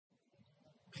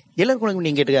எல்லாருக்கும்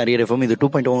நீங்க கேட்டுக்க அரியர் எஃப்எம் இது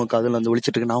 2.0 காதில் வந்து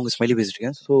ஒழிச்சிட்டு இருக்கு. நான் உங்க ஸ்மைலி பேசிட்டு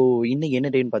இருக்கேன். ஸோ இன்னைக்கு என்ன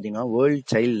டேன்னு பார்த்தீங்கன்னா வேர்ல்ட்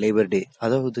சைல்ட் லேபர் டே.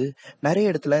 அதாவது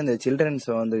நிறைய இடத்துல இந்த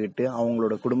சில்ட்ரன்ஸை வந்துகிட்டு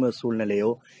அவங்களோட குடும்ப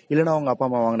சூழ்நிலையோ இல்லைன்னா அவங்க அப்பா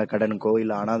அம்மா வாங்கின கடனுக்கோ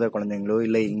இல்லை அனாதை குழந்தைங்களோ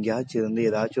இல்லை எங்கேயாச்சும் வந்து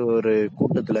ஏதாச்சும் ஒரு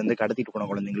கூட்டத்துல இருந்து கடத்திட்டு போன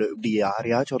குழந்தைங்களோ இப்படி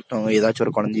யாரையாச்சும் ஒருத்தவங்க ஏதாச்சும்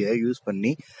ஒரு குழந்தைய யூஸ்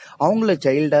பண்ணி அவங்கள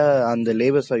சைல்டா அந்த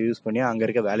லேபர்ஸை யூஸ் பண்ணி அங்க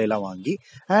இருக்க வேலையெல்லாம் வாங்கி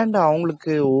அண்ட்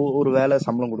அவங்களுக்கு ஒரு வேலை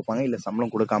சம்பளம் கொடுப்பாங்க, இல்லை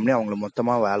சம்பளம் கொடுக்காமலே அவங்கள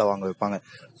மொத்தமா வேலை வாங்க வைப்பாங்க.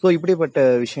 ஸோ இப்படிப்பட்ட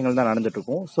விஷயங்கள் தான் நடந்துட்டு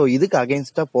இருக்கும். ஸோ இதுக்கு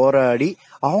அகேன்ஸ்டா போராடி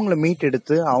அவங்கள மீட்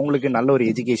எடுத்து அவங்களுக்கு நல்ல ஒரு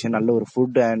எஜுகேஷன், நல்ல ஒரு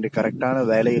ஃபுட் அண்ட் கரெக்டான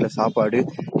வேலையில சாப்பாடு,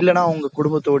 இல்லைன்னா அவங்க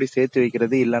குடும்பத்தோடு சேர்த்து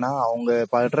வைக்கிறது, இல்லைன்னா அவங்க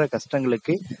படுற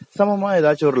கஷ்டங்களுக்கு சமமா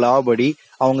ஏதாச்சும் ஒரு லா படி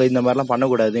அவங்க இந்த மாதிரிலாம்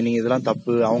பண்ணக்கூடாது, நீங்க இதெல்லாம்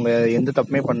தப்பு, அவங்க எந்த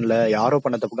தப்புமே பண்ணல, யாரோ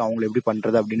பண்ண தப்புக்கு அவங்களை எப்படி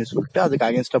பண்றது அப்படின்னு சொல்லிட்டு அதுக்கு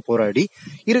அகேன்ஸ்டா போராடி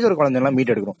இருக்கிற குழந்தைங்கலாம்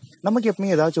மீட் எடுக்கிறோம். நமக்கு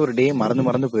எப்பவுமே ஏதாச்சும் ஒரு டே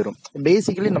மறந்து போயிடும்.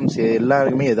 பேசிக்கலி நம்ம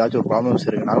எல்லாருக்குமே ஏதாச்சும் ஒரு ப்ராப்ளம்ஸ்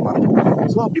இருக்குனாலும் மறந்து.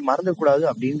 ஸோ அப்படி மறந்துக்கூடாது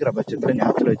அப்படிங்கிற பட்சத்துல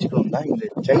ஞாபகத்தில் வச்சுக்கணும் தான் இந்த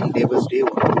சைல்ட் லேபர்ஸ் டே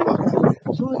உருவாக்குறாங்க.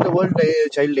 ஸோ இந்த வேர்ல்டு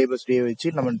சைல்ட் லேபர்ஸ் டே வச்சு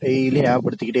நம்ம டெய்லி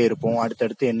ஞாபகப்படுத்திக்கிட்டே இருப்போம்,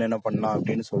 அடுத்தடுத்து என்னென்ன பண்ணலாம்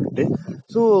அப்படின்னு சொல்லிட்டு.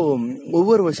 ஸோ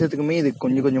ஒவ்வொரு வருஷத்துக்குமே இது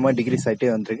கொஞ்சம் கொஞ்சமா டிகிரிஸ்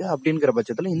ஆகிட்டே வந்திருக்கு. அப்படிங்கிற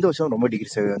பட்சத்தில் இந்த வருஷம் ரொம்ப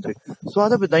டிகிரிஸ் ஆகி வந்திருக்கு. ஸோ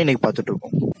அதை பற்றி தான் இன்னைக்கு பார்த்துட்டு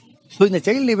இருக்கோம். ஸோ இந்த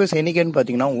சைல்ட் லேபர்ஸ் என்னைக்குன்னு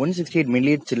பார்த்தீங்கன்னா 168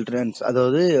 மில்லியன் சில்ட்ரன்ஸ்,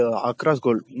 அதாவது அக்ராஸ்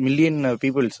கோல் மில்லியன்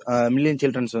பீப்புள்ஸ், மில்லியன்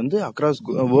சில்ட்ரன்ஸ் வந்து அக்ராஸ்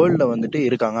வேர்ல்டில் வந்துட்டு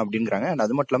இருக்காங்க அப்படிங்கிறாங்க. அண்ட்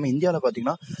அது மட்டும் இல்லாமல் இந்தியாவில்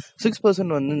பார்த்தீங்கன்னா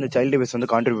 6% வந்து இந்த சைல்ட் லேபர்ஸ் வந்து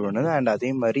கான்ட்ரிபியூட் பண்ணுது. அண்ட்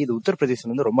அதே மாதிரி இது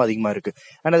உத்தரப்பிரதேசம் வந்து ரொம்ப அதிகமாக இருக்கு.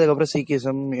 அண்ட் அதுக்கப்புறம்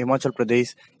சீக்கியம், இமாச்சல்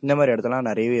பிரதேஷ் இந்த மாதிரி இடத்துலாம்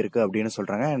நிறையவே இருக்கு அப்படின்னு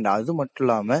சொல்றாங்க. அண்ட் அது மட்டும்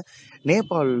இல்லாமல்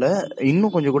நேபாளில்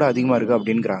இன்னும் கொஞ்சம் கூட அதிகமாக இருக்கு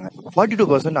அப்படிங்கிறாங்க.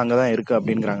 42% அங்கே தான் இருக்கு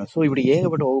அப்படிங்கிறாங்க. ஸோ இப்படி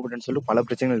ஏகப்பட்ட ஓகப்பட்டன்னு சொல்லிட்டு பல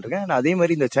பிரச்சனைகள் இருக்கு. அண்ட் அதே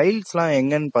மாதிரி இந்த சைல்ட்ஸ்லாம்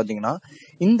எங்கன்னு பார்த்தீங்கன்னா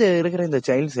இந்த இருக்கிற இந்த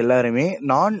சைல்ட்ஸ் எல்லாருமே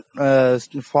நான்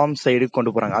ஃபார்ம் சைடு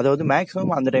கொண்டு போறாங்க. அதாவது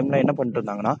மேக்ஸிமம் அந்த டைம்ல என்ன பண்ணிட்டு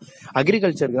இருந்தாங்கன்னா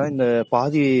அக்ரிகல்ச்சருக்கு தான் இந்த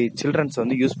பாதி சில்ட்ரன்ஸ்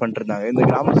வந்து யூஸ் பண்ணிட்டு இருந்தாங்க. இந்த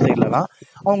கிராம சைட்லலாம்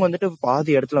அவங்க வந்துட்டு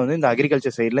பாதி இடத்துல வந்து இந்த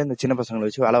அக்ரிகல்ச்சர் சைட்ல இந்த சின்ன பசங்களை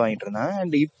வச்சு வேலை வாங்கிட்டு இருந்தாங்க.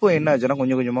 அண்ட் இப்போ என்ன ஆச்சுன்னா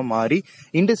கொஞ்சம் கொஞ்சமா மாறி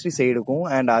இண்டஸ்ட்ரி சைடுக்கும்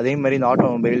அண்ட் அதே மாதிரி இந்த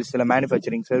ஆட்டோமொபைல்ஸ் இல்லை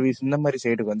மேனுஃபேக்சரிங் சர்வீஸ் இந்த மாதிரி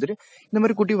சைடுக்கு வந்துட்டு இந்த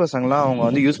மாதிரி குட்டி பசங்களாம் அவங்க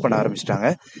வந்து யூஸ் பண்ண ஆரம்பிச்சிட்டாங்க.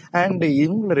 அண்ட்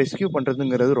இவங்களை ரெஸ்கியூ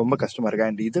பண்றதுங்கிறது ரொம்ப கஷ்டமா இருக்கு.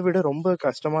 அண்ட் இதை விட ரொம்ப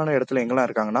கஷ்டமான இடத்துல எங்கெல்லாம்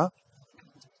இருக்காங்கன்னா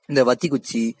இந்த வத்தி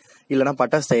குச்சி, இல்லைன்னா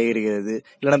பட்டாசு தயாரிக்கிறது,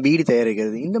 இல்லைன்னா பீடி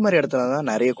தயாரிக்கிறது இந்த மாதிரி இடத்துல தான்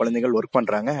நிறைய குழந்தைகள் ஒர்க்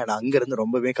பண்றாங்க. அண்ட் அங்கிருந்து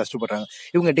ரொம்பவே கஷ்டப்படுறாங்க.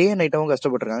 இவங்க டே அண்ட் நைட்டாவும்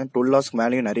கஷ்டப்பட்டுருக்காங்க. 12 hours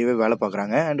மேலேயும் நிறையவே வேலை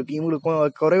பார்க்குறாங்க. அண்ட் இவங்களுக்கும்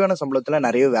குறைவான சம்பளத்துல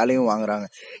நிறைய வேலையும் வாங்குறாங்க.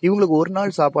 இவங்களுக்கு ஒரு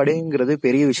நாள் சாப்பாடுங்கிறது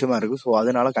பெரிய விஷயமா இருக்கு. ஸோ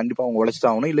அதனால கண்டிப்பா அவங்க உழைச்சு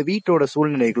தான் ஆகணும். இல்லை வீட்டோட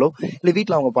சூழ்நிலைகளோ இல்லை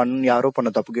வீட்டில் அவங்க யாரோ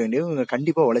பண்ண தப்புக்க வேண்டிய இவங்க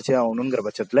கண்டிப்பா உழைச்சே ஆகணுங்கிற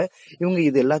பட்சத்துல இவங்க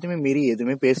இது எல்லாத்தையுமே மீறி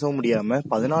எதுவுமே பேசவும் முடியாம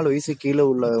 14 வயசு கீழே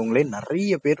உள்ளவங்களே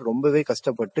நிறைய பேர் ரொம்பவே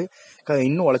கஷ்டப்பட்டு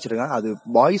இன்னும் உழைச்சிருக்காங்க. அது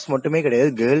பாய்ஸ் மட்டுமே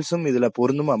கிடையாது, கேர்ள்ஸும் இதுல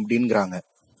பொருந்தும் அப்படிங்கிறாங்க.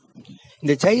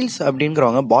 இந்த சைல்ட்ஸ்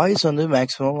அப்படிங்கிறவங்க பாய்ஸ் வந்து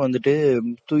மேக்சிமம் வந்துட்டு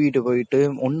தூக்கிட்டு போயிட்டு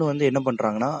ஒன்று வந்து என்ன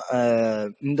பண்றாங்கன்னா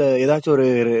இந்த ஏதாச்சும் ஒரு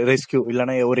ரெஸ்கியூ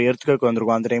இல்லைன்னா ஒரு எர்த்குவேக்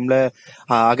வந்திருக்கும், அந்த டைம்ல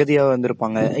அகதியா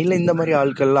வந்திருப்பாங்க, இல்லை இந்த மாதிரி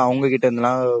ஆட்கள் அவங்க கிட்ட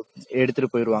இருந்தெல்லாம்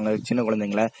எடுத்துட்டு போயிடுவாங்க சின்ன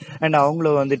குழந்தைங்கள. அண்ட்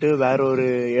அவங்கள வந்துட்டு வேற ஒரு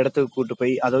இடத்துக்கு கூட்டு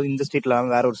போய், அதாவது இந்த ஸ்டேட்ல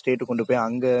வேற ஒரு ஸ்டேட்டுக்கு கொண்டு போய்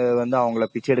அங்க வந்து அவங்கள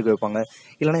பிச்சை எடுக்க வைப்பாங்க,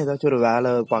 இல்லைன்னா ஏதாச்சும் ஒரு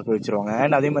வேலை பார்க்க வச்சிருவாங்க.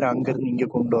 அண்ட் அதே மாதிரி அங்க இருந்து இங்க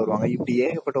கொண்டு வருவாங்க. இப்படி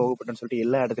ஏகப்பட்டன்னு சொல்லிட்டு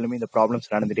எல்லா இடத்துலயுமே இந்த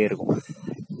ப்ராப்ளம்ஸ் நடந்துட்டே இருக்கும்.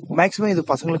 மேக்ஸிமம் இது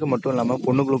பசங்களுக்கு மட்டும் இல்லாம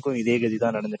பொண்ணுங்களுக்கும் இதே கதி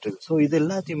தான் நடந்துட்டு இருக்கு. ஸோ இது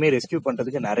எல்லாத்தையுமே ரெஸ்கியூ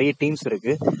பண்றதுக்கு நிறைய டீம்ஸ்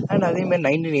இருக்கு. அண்ட் அதே மாதிரி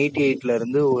 1988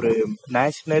 இருந்து ஒரு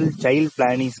நேஷனல் சைல்ட்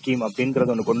பிளானிங் ஸ்கீம்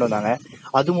அப்படிங்கறது ஒன்று கொண்டு வந்தாங்க.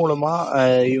 அது மூலமா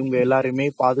இவங்க எல்லாருமே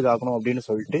பாதுகாக்கணும் அப்படின்னு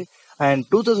சொல்லிட்டு. அண்ட்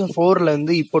 2004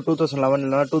 இருந்து இப்போ 2011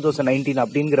 இல்லைன்னா 2019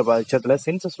 அப்படிங்கிற பட்சத்துல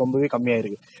சென்சஸ் ரொம்பவே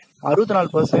கம்மியாயிருக்கு.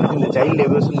 64% இந்த சைல்ட்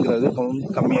லேபர்ஸ்ங்கிறது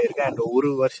கம்மியா இருக்கு. அண்ட் ஒரு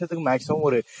வருஷத்துக்கு மேக்ஸிமம்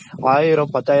ஒரு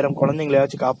 1000-10,000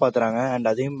 குழந்தைங்களையாச்சும் காப்பாத்துறாங்க. அண்ட்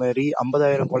அதே மாதிரி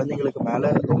 50,000 குழந்தைங்களுக்கு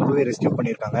மேல ரொம்பவே ரெஸ்கியூ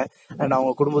பண்ணியிருக்காங்க. அண்ட்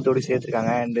அவங்க குடும்பத்தோடு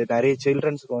சேர்த்திருக்காங்க. அண்ட் நிறைய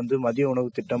சில்ட்ரன்ஸ்க்கு வந்து மதிய உணவு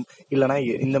திட்டம் இல்லைன்னா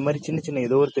இந்த மாதிரி சின்ன சின்ன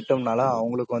ஏதோ ஒரு திட்டம்னால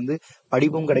அவங்களுக்கு வந்து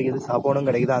படிப்பும் கிடைக்குது, சாப்பாடும்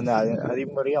கிடைக்குது, அந்த அதே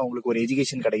மாதிரி அவங்களுக்கு ஒரு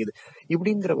எஜுகேஷன் கிடைக்குது.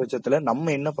 இப்படிங்கிற பட்சத்துல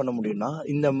நம்ம என்ன பண்ண முடியும்னா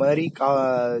இந்த மாதிரி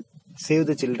சேவ்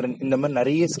த சில்ட்ரன் இந்த மாதிரி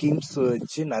நிறைய ஸ்கீம்ஸ்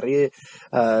வச்சு நிறைய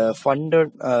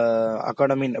ஃபண்டட்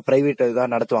அகாடமி பிரைவேட்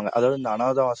தான் நடத்துவாங்க. அதாவது இந்த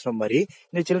அனாதை ஆசிரமம் மாதிரி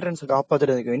இந்த சில்ட்ரன்ஸை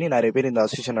காப்பாற்றுறதுக்கு வேண்டி நிறைய பேர் இந்த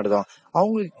அசோசியேஷன் நடத்துவாங்க.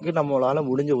 அவங்களுக்கு நம்மளால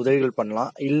முடிஞ்ச உதவிகள்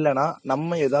பண்ணலாம். இல்லைன்னா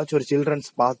நம்ம ஏதாச்சும் ஒரு சில்ட்ரன்ஸ்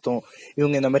பார்த்தோம்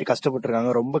இவங்க இந்த மாதிரி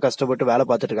கஷ்டப்பட்டுருக்காங்க, ரொம்ப கஷ்டப்பட்டு வேலை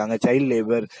பார்த்துட்டு இருக்காங்க, சைல்ட்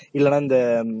லேபர் இல்லைன்னா இந்த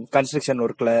கன்ஸ்ட்ரக்ஷன்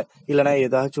ஒர்க்ல இல்லைன்னா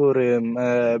ஏதாச்சும் ஒரு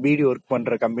வீடியோ ஒர்க்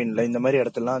பண்ற கம்பெனில இந்த மாதிரி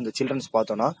இடத்துலலாம் அந்த சில்ட்ரன்ஸ்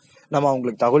பார்த்தோம்னா நம்ம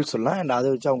அவங்களுக்கு தகவல் சொல்லலாம். அண்ட் அதை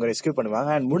வச்சு அவங்க ரெஸ்கியூ பண்ணுவாங்க.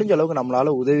 அண்ட் முடிஞ்ச அளவுக்கு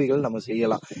நம்மளால உதவிகள் நம்ம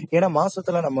செய்யலாம். ஏன்னா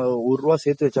மாசத்துல நம்ம ₹1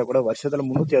 சேர்த்து வச்சா கூட வருஷத்துல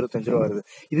 ₹365 வருது.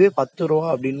 இதுவே ₹10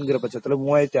 அப்படிங்கிற பட்சத்துல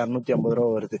 ₹3650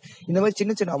 வருது. இந்த மாதிரி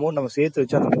சின்ன சின்ன அமௌண்ட் நம்ம சேர்த்து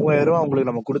வச்சு அந்த ₹3000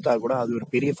 அவங்களுக்கு நம்ம கொடுத்தா கூட அது ஒரு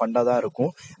பெரிய ஃபண்டா தான்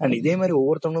இருக்கும். அண்ட் இதே மாதிரி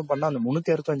ஒவ்வொருத்தவங்களும் பண்ணா அந்த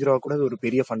 ₹365 கூட அது ஒரு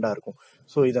பெரிய ஃபண்டா இருக்கும்.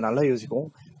 ஸோ இதை நல்லா யோசிப்போம்.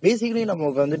 பேசிக்கலி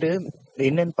நமக்கு வந்துட்டு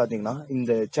என்னன்னு பாத்தீங்கன்னா,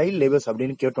 இந்த சைல்ட் லேபர்ஸ்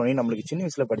அப்படின்னு கேட்டோன்னே நம்மளுக்கு சின்ன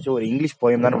வயசுல படிச்ச ஒரு இங்கிலீஷ்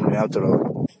போயம் தான் நம்ம ஞாபகத்துல வரும்.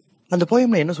 அந்த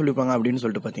போயம்ல என்ன சொல்லிருப்பாங்க அப்படின்னு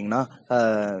சொல்லிட்டு பாத்தீங்கன்னா,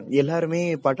 எல்லாருமே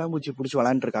பட்டாம்பூச்சி புடிச்சு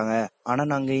விளையாண்டு இருக்காங்க. ஆனா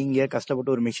நாங்க இங்க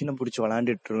கஷ்டப்பட்டு ஒரு மிஷினை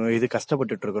புடிச்சு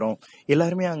கஷ்டப்பட்டுட்டு இருக்கிறோம்.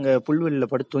 எல்லாருமே அங்க புல்வெளியில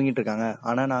படுத்து தூங்கிட்டு இருக்காங்க.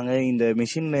 ஆனா நாங்க இந்த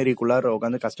மிஷினரிக்குள்ளார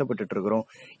உட்காந்து கஷ்டப்பட்டுட்டு இருக்கிறோம்.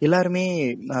 எல்லாருமே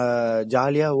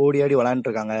ஜாலியா ஓடி ஆடி விளையாண்டு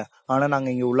இருக்காங்க. ஆனா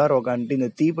நாங்க இங்க உள்ளார உட்காந்துட்டு இந்த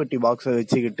தீப்பெட்டி பாக்ஸை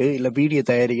வச்சுக்கிட்டு இல்ல பீடியை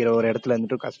தயாரிக்கிற ஒரு இடத்துல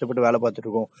இருந்துட்டு கஷ்டப்பட்டு வேலை பார்த்துட்டு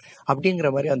இருக்கோம். அப்படிங்கிற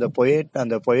மாதிரி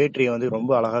அந்த பொயட்ரியை வந்து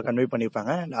ரொம்ப அழகா கன்வே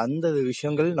பண்ணியிருப்பாங்க. அந்த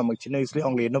விஷயங்கள் நமக்கு சின்ன வயசுலயே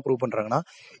அவங்க என்ன ப்ரூவ் பண்றாங்கன்னா,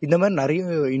 இந்த மாதிரி நிறைய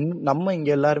நம்ம இங்க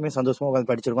எல்லாருமே சந்தோஷமா உட்காந்து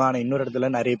படிச்சிருக்கோம். ஆனா இன்னொரு இடத்துல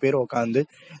நிறைய பேர் உட்காந்து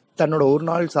தன்னோட ஒரு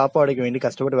நாள் சாப்பாடுக்கு வேண்டி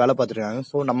கஷ்டப்பட்டு வேலை பார்த்துட்டு இருக்காங்க.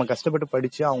 ஸோ நம்ம கஷ்டப்பட்டு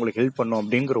படிச்சு அவங்களுக்கு ஹெல்ப் பண்ணும்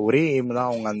அப்படிங்கிற ஒரே எய்ம் தான்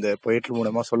அவங்க அந்த பொயட்ரி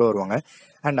மூலமா சொல்ல வருவாங்க.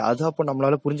 அண்ட் அது அப்போ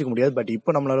நம்மளால புரிஞ்சுக்க முடியாது. பட்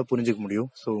இப்போ நம்மளால புரிஞ்சுக்க முடியும்.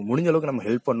 ஸோ முடிஞ்ச அளவுக்கு நம்ம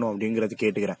ஹெல்ப் பண்ணும் அப்படிங்கறது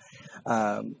கேட்டுக்கிறேன்.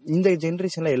 இந்த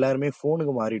ஜென்ரேஷன்ல எல்லாருமே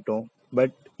போனுக்கு மாறிட்டோம்.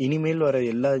 பட் இனிமேல் வர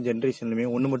எல்லா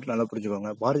ஜென்ரேஷன்லுமே ஒண்ணு மட்டும் நல்லா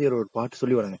புரிஞ்சுக்கோங்க. பாரதியார் ஒரு பாட்டு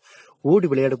சொல்லி வராங்க, ஓடி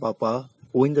விளையாடு பாப்பா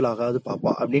ஓய்ந்தலாகாது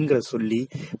பாப்பா அப்படிங்கறத சொல்லி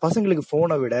பசங்களுக்கு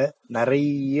போனை விட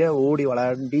நிறைய ஓடி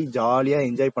விளையாடி ஜாலியா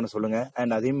என்ஜாய் பண்ண சொல்லுங்க.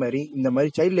 அண்ட் அதே மாதிரி இந்த மாதிரி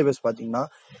சைல்ட் லேபர்ஸ் பாத்தீங்கன்னா,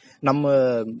 நம்ம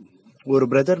ஒரு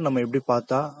பிரதர் நம்ம எப்படி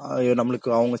பார்த்தா நம்மளுக்கு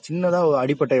அவங்க சின்னதா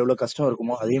அடிப்பட்ட எவ்வளவு கஷ்டம்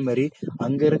இருக்குமோ அதே மாதிரி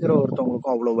அங்க இருக்கிற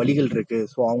ஒருத்தவங்களுக்கும் அவ்வளவு வலிகள் இருக்கு.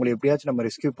 ஸோ அவங்களை எப்படியாச்சும் நம்ம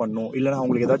ரெஸ்கியூ பண்ணணும், இல்லைன்னா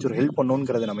அவங்களுக்கு ஏதாச்சும் ஒரு ஹெல்ப்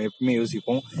பண்ணணுங்கிறத நம்ம எப்பவுமே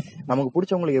யோசிப்போம். நமக்கு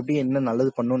பிடிச்சவங்களுக்கு எப்படி என்ன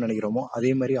நல்லது பண்ணணும்னு நினைக்கிறோமோ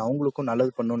அதே மாதிரி அவங்களுக்கும்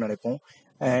நல்லது பண்ணணும்னு நினைப்போம்.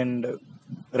 அண்ட்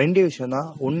ரெண்டே விஷயம் தான்.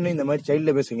 ஒண்ணு, இந்த மாதிரி சைல்ட்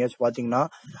லேபர்ஸ் எங்கேயாச்சும் பாத்தீங்கன்னா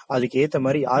அதுக்கு ஏத்த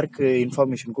மாதிரி யாருக்கு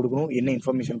இன்ஃபர்மேஷன் கொடுக்கணும், என்ன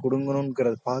இன்ஃபர்மேஷன்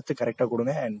கொடுக்கணும்ங்கிறத பார்த்து கரெக்டா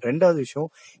கொடுங்க. அண்ட் ரெண்டாவது விஷயம்,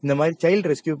 இந்த மாதிரி சைல்டு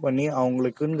ரெஸ்கியூ பண்ணி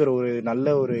அவங்களுக்குங்கிற ஒரு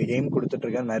நல்ல ஒரு எய்ம் கொடுத்துட்டு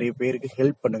இருக்க நிறைய பேருக்கு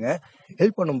ஹெல்ப் பண்ணுங்க.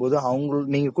 ஹெல்ப் பண்ணும்போது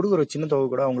நீங்க கொடுக்குற ஒரு சின்ன தொகை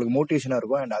கூட அவங்களுக்கு மோட்டிவேஷனா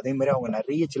இருக்கும். அண்ட் அதே மாதிரி அவங்க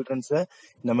நிறைய சில்ட்ரன்ஸை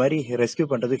இந்த மாதிரி ரெஸ்கியூ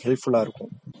பண்றதுக்கு ஹெல்ப்ஃபுல்லா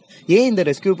இருக்கும். ஏன் இந்த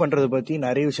ரெஸ்கியூ பண்றதை பத்தி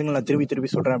நிறைய விஷயங்கள் நான் திருப்பி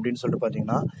திருப்பி சொல்றேன் அப்படின்னு சொல்லிட்டு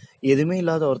பாத்தீங்கன்னா, எதுவுமே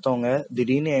இல்லாத ஒருத்தவங்க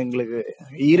திடீர்னு எங்களுக்கு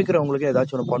இருக்கிறவங்களுக்கு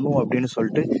ஏதாச்சும் ஒன்று பண்ணுவோம் அப்படின்னு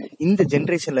சொல்லிட்டு இந்த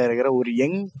ஜென்ரேஷன்ல இருக்கிற ஒரு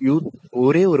யங் யூத்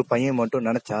ஒரே ஒரு பையன் மட்டும்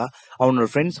நினைச்சா அவனோட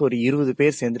ஃப்ரெண்ட்ஸ் ஒரு 20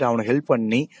 பேர் சேர்ந்துட்டு அவனை ஹெல்ப்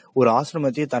பண்ணி ஒரு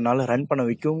ஆசிரமத்தையே தன்னால ரன் பண்ண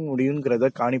வைக்கவும் முடியுங்கிறத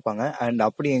காணிப்பாங்க. அண்ட்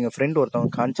அப்படி எங்க ஃப்ரெண்ட்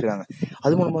ஒருத்தவங்க காணிச்சிருக்காங்க.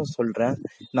 அது மூலமா சொல்றேன்,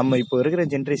 நம்ம இப்போ இருக்கிற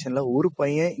ஜென்ரேஷன்ல ஒரு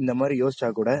பையன் இந்த மாதிரி யோசிச்சா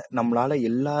கூட நம்மளால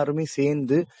எல்லாருமே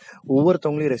சேர்ந்து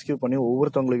ஒவ்வொருத்தவங்களையும் ரெஸ்கியூ பண்ணி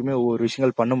ஒவ்வொருத்தவங்களுக்குமே ஒவ்வொரு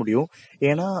விஷயங்கள் பண்ண முடியும்.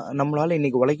 ஏன்னா நம்மளால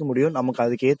இன்னைக்கு உழைக்க முடியும். நமக்கு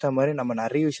அதுக்கு ஏத்த மாதிரி நம்ம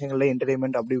நிறைய விஷயங்கள்ல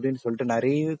என்டர்டைன்மெண்ட் அப்படி இப்படின்னு சொல்லிட்டு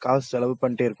நிறைய காசு செலவு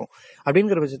பண்ணிட்டே இருக்கோம்.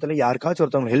 அப்படிங்கிற பட்சத்துல யாருக்காச்சும்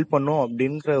ஒருத்தவங்க ஹெல்ப் பண்ணும்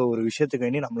அப்படிங்கிற ஒரு விஷயத்துக்கு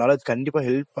வேண்டி நம்மளால கண்டிப்பா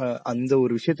அந்த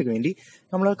ஒரு விஷயத்துக்கு வேண்டி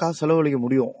நம்மளால காசு செலவழிக்க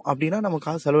முடியும். அப்படின்னா நம்ம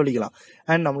காசு செலவழிக்கலாம்.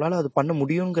 அண்ட் நம்மளால அது பண்ண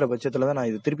முடியுங்கிற பட்சத்துலதான் நான்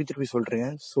இது திருப்பி திருப்பி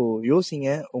சொல்றேன். ஸோ யோசிங்க,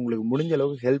 உங்களுக்கு முடிஞ்ச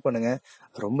அளவுக்கு ஹெல்ப் பண்ணுங்க.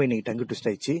 ரொம்ப இன்னைக்கு டங்கு ட்விஸ்ட்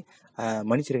ஆயிடுச்சு,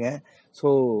 மன்னிச்சிருங்க. ஸோ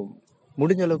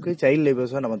முடிஞ்ச அளவுக்கு சைல்ட்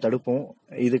லேபர்ஸை நம்ம தடுப்போம்.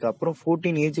 இதுக்கப்புறம்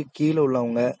 14 ஏஜுக்கு கீழே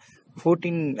உள்ளவங்க,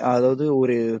 14 அதாவது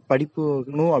ஒரு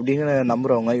படிப்புணும் அப்படின்னு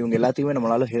நம்புறவங்க, இவங்க எல்லாத்துக்குமே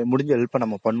நம்மளால முடிஞ்ச ஹெல்ப்பை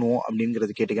நம்ம பண்ணுவோம்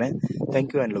அப்படிங்கறது கேட்டுக்கிறேன்.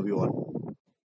 Thank you and love you all.